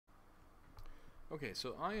Okay,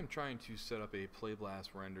 so I am trying to set up a Playblast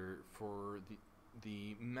render for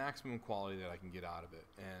the maximum quality that I can get out of it.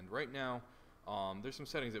 And right now, there's some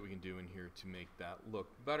settings that we can do in here to make that look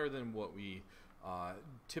better than what we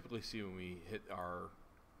typically see when we hit our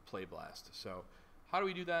Playblast. So how do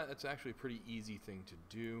we do that? That's actually a pretty easy thing to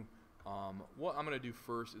do. What I'm going to do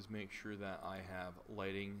first is make sure that I have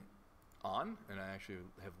lighting on, and I actually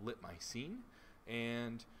have lit my scene.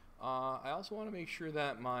 And I also want to make sure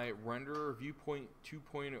that my renderer viewport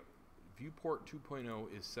 2.0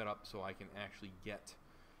 is set up so I can actually get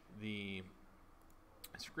the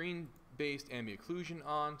screen-based ambient occlusion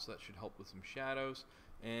on, so that should help with some shadows.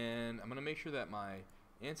 And I'm going to make sure that my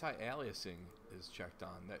anti-aliasing is checked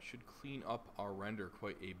on. That should clean up our render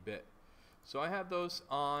quite a bit. So I have those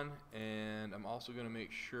on, and I'm also going to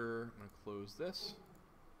make sure, I'm going to close this,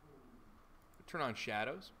 turn on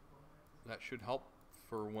shadows. That should help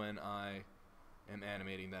for when I am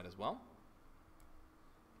animating that as well.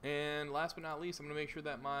 And last but not least, I'm going to make sure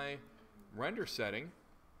that my render setting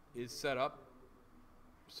is set up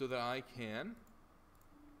so that I can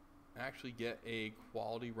actually get a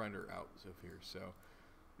quality render out of here. So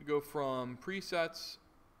we go from presets,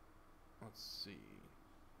 let's see,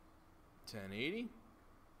 1080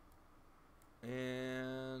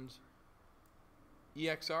 and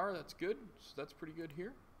EXR, that's good. So that's pretty good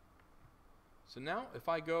here. So now if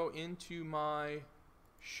I go into my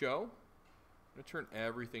show, I'm going to turn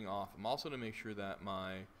everything off. I'm also going to make sure that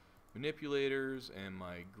my manipulators and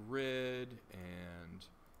my grid and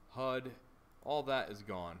HUD, all that is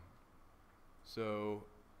gone. So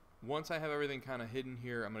once I have everything kind of hidden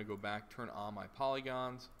here, I'm going to go back, turn on my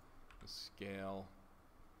polygons, scale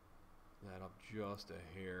that up just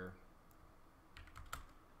a hair,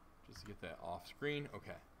 just to get that off screen.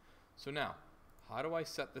 Okay, so now how do I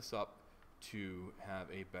set this up to have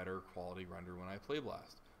a better quality render when I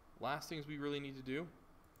Playblast? Last things we really need to do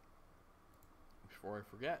before I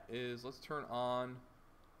forget is let's turn on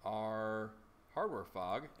our hardware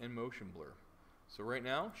fog and motion blur. So right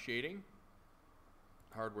now, shading,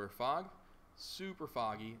 hardware fog, super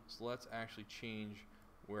foggy. So let's actually change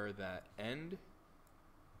where that end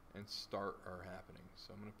and start are happening.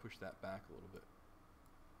 So I'm going to push that back a little bit.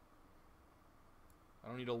 I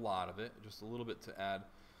don't need a lot of it, just a little bit to add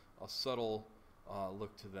a subtle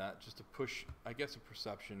look to that, just to push, I guess, a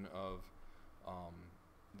perception of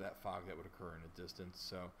that fog that would occur in a distance.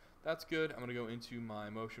 So that's good. I'm going to go into my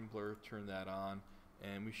motion blur, turn that on,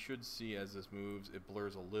 and we should see as this moves, it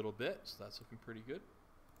blurs a little bit, so that's looking pretty good.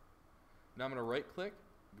 Now I'm going to right click,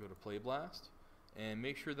 go to Playblast, and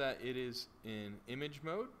make sure that it is in image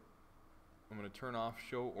mode. I'm going to turn off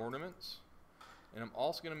show ornaments, and I'm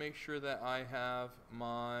also going to make sure that I have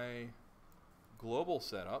my global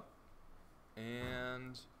set up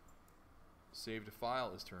and save to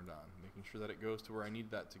file is turned on, making sure that it goes to where I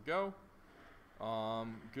need that to go.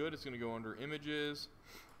 Good, it's going to go under images,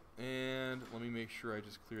 and let me make sure I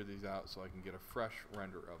just clear these out so I can get a fresh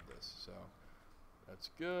render of this. So that's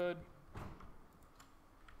good.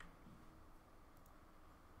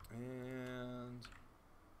 And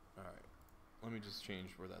alright, let me just change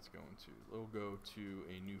where that's going to. It'll go to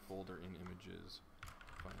a new folder in images,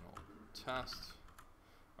 final test.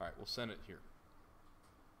 Alright, we'll send it here.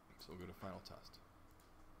 So we'll go to final test.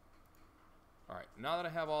 Alright, now that I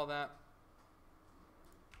have all that,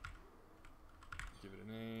 give it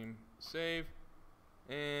a name, save,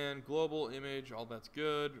 and global image, all that's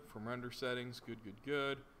good. From render settings, good, good,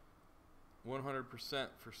 good. 100%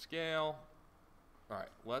 for scale. Alright,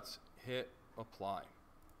 let's hit apply.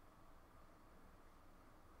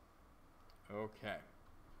 Okay,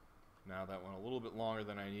 now that went a little bit longer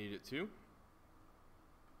than I needed it to.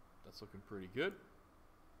 That's looking pretty good.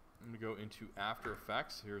 I'm going to go into After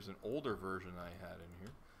Effects. Here's an older version I had in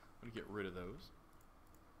here. I'm going to get rid of those.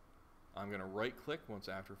 I'm going to right click once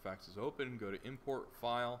After Effects is open, go to Import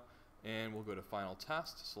File, and we'll go to Final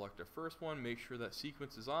Test, select our first one, make sure that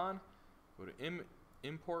sequence is on, go to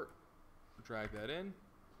Import, drag that in,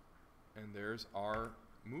 and there's our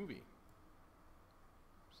movie.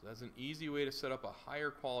 So that's an easy way to set up a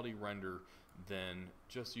higher quality render than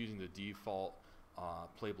just using the default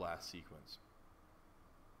Playblast sequence.